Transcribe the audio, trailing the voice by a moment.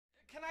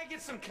I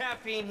get some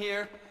caffeine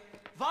here?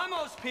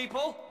 Vamos,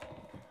 people!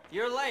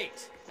 You're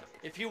late.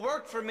 If you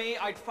worked for me,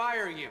 I'd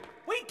fire you.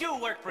 We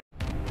do work for...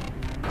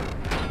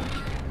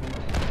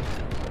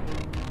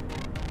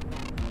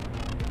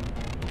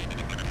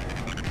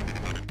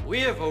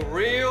 We have a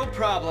real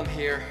problem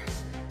here.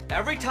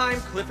 Every time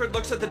Clifford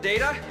looks at the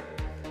data,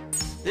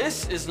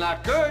 this is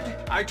not good.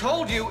 I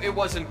told you it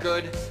wasn't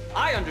good.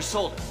 I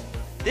undersold it.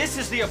 This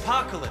is the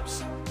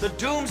apocalypse, the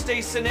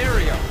doomsday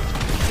scenario.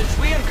 Since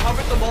we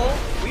uncovered the mole,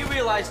 we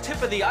realized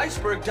tip of the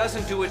iceberg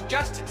doesn't do it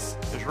justice.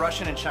 There's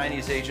Russian and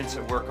Chinese agents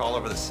at work all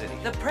over the city.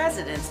 The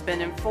president's been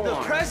informed. The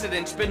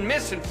president's been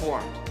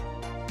misinformed.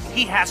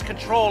 He has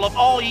control of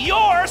all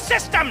your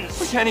systems!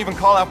 We can't even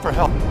call out for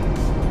help.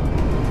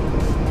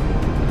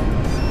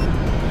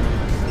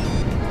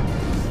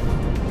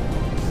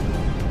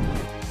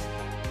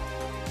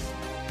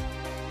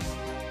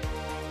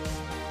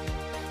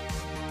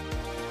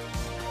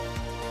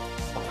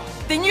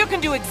 Then you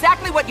can do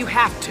exactly what you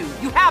have to.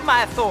 You have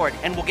my authority.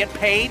 And we'll get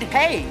paid?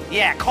 Paid?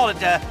 Yeah, call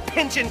it a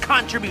pension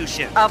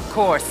contribution. Of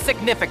course,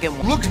 significant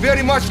one. Looks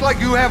very much like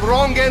you have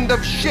wrong end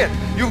of shit.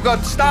 You've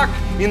got stuck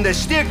in the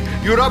stick.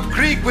 You're up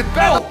creek with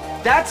battle.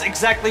 Oh, that's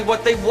exactly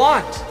what they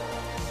want.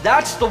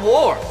 That's the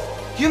war.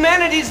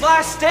 Humanity's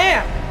last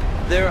stand.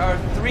 There are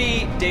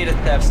 3 data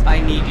thefts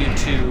I need you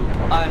to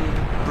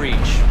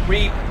unbreach.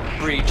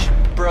 Re-breach.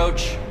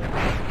 Broach.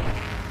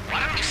 Why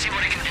don't you see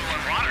what it can do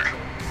on water?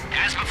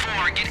 As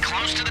before, get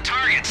close to the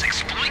targets,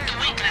 exploit the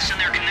weakness in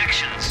their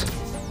connections.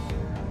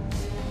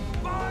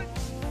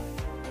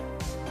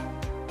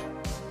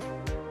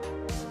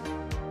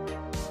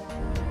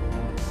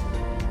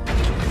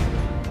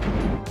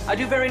 I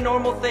do very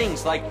normal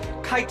things like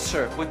kite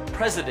surf with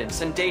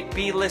presidents and date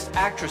B-list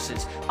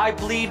actresses. I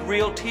bleed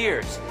real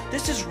tears.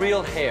 This is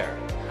real hair.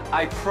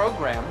 I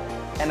program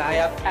and I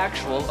have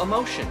actual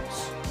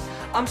emotions.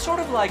 I'm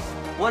sort of like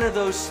one of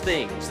those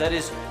things that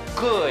is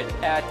good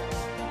at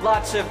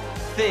lots of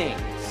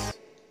things.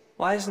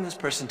 Why isn't this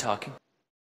person talking?